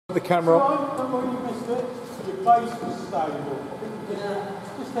The camera on. Don't worry, you missed it. Your base was stable.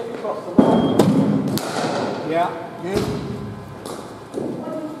 Just hit across the line. Yeah, good.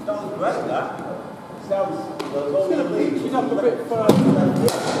 Sounds great, that. Sounds It's going to pitch it up a bit further.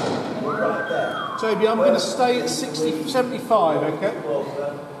 Right there. Toby, I'm going to stay at 75, okay?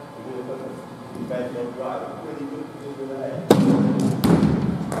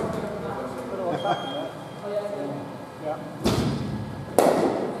 Yeah.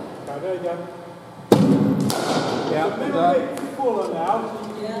 Okay, there you go. Yeah, A little bit fuller now, so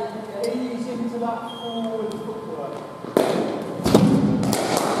you can ease into that forward footwork.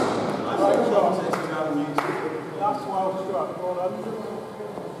 Right shot. That's well struck. Well done.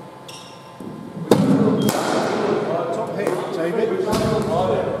 top hit, Toby.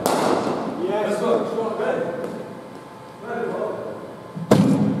 Yes, good shot there.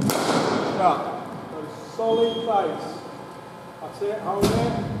 Up. Solid place. That's it, hold it.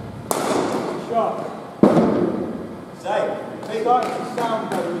 Shot. Safe. It's starting to sound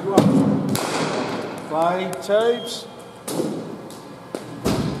better as well. Play, Tobes.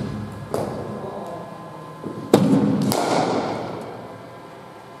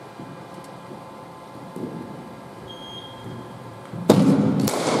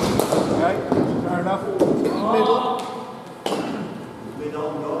 Okay, fair enough. Middle.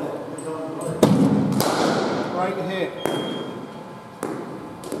 Great hit.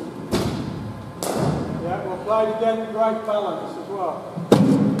 Yeah, we'll play it again, great balance as well.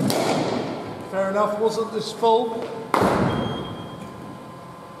 Fair enough, wasn't this full?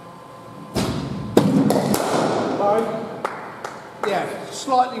 Play. Yeah,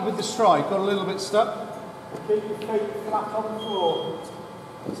 slightly with the strike, got a little bit stuck. Keep your feet flat on the floor.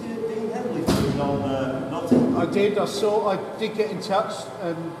 Was it Dean Headley doing on Nottingham? I did get in touch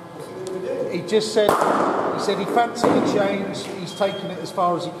and he just said, he fancied a change, he's taken it as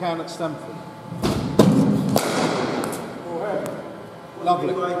far as he can at Stamford.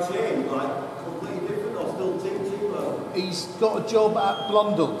 Lovely. Change, like completely different or still teaching? Or? He's got a job at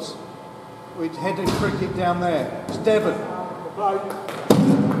Blundell's, with head of cricket down there. It's Devon. Play.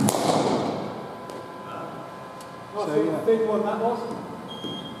 Nice little thin one that was.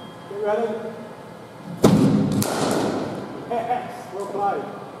 Get ready. Yes, well played.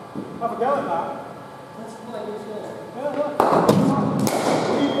 Have a go at that. That's quite good shot. Yeah, look.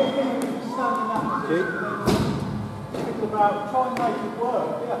 Keep it in, stand in that position. Think about, try and make it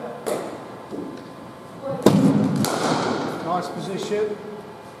work, yeah. Nice position.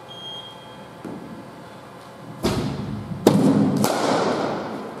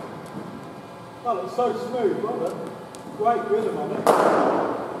 Well, it's so smooth, wasn't it? Great rhythm on it.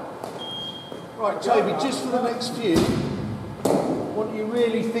 Right, Toby, just for the next few, what are you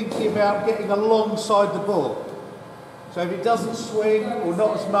really thinking about getting alongside the ball? So if it doesn't swing, or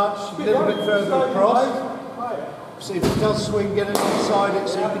not as much, a little bit further across. See if it does swing, get it alongside it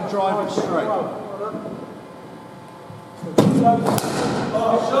so you can drive it straight.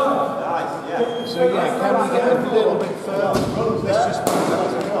 Nice, yeah. So yeah, can we get a little bit further? Let's just put that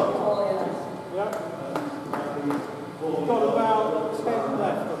to Yeah. We've got about 10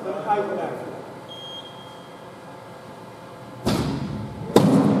 left, I think, 8 left.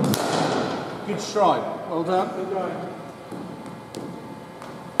 Good strike, well done. Keep going.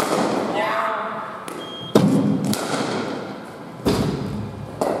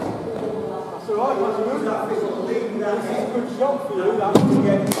 That's all right, that's good. This is a good shot for you, that one.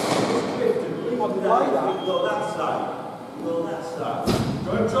 On the way, that. Go that side. Go that side.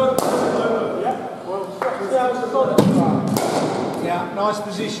 Yeah, well, stretch down the solid side. Yeah, nice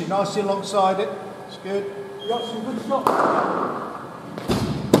position, nicely alongside it. It's good. You got some good shots.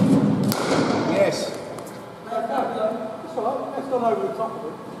 Yes. It's all right, let's go over the top of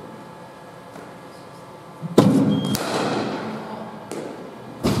it.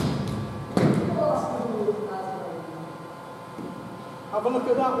 Have a look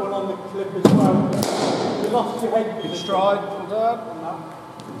at that one on the clip as well. You lost your head. Good stride, well done.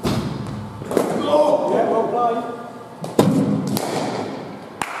 Oh! Yeah, well played.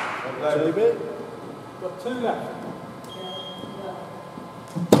 Two bit. Got 2 left.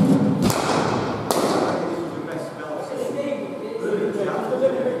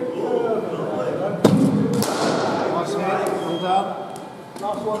 Nice hit, well done.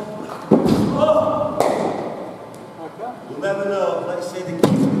 Last one. Okay. We'll never know. Let's see the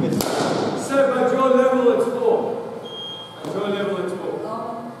keeper. So my draw level is 4. My draw level is 4.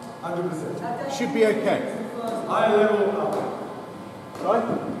 100%. Should be okay. High level up. Right?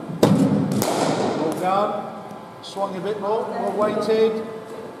 Well done. Swung a bit more weighted.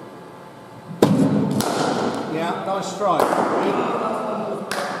 Yeah, nice strike. Good.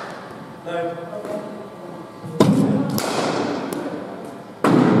 Dave.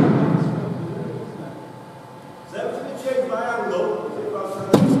 So every time I change my angle,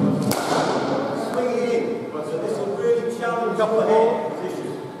 swing it in. So this will really challenge your head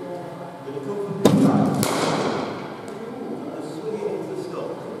position. When you come from this side, and swing it into the stop.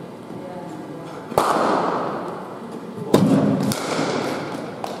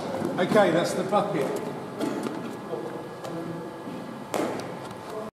 Okay, that's the bucket.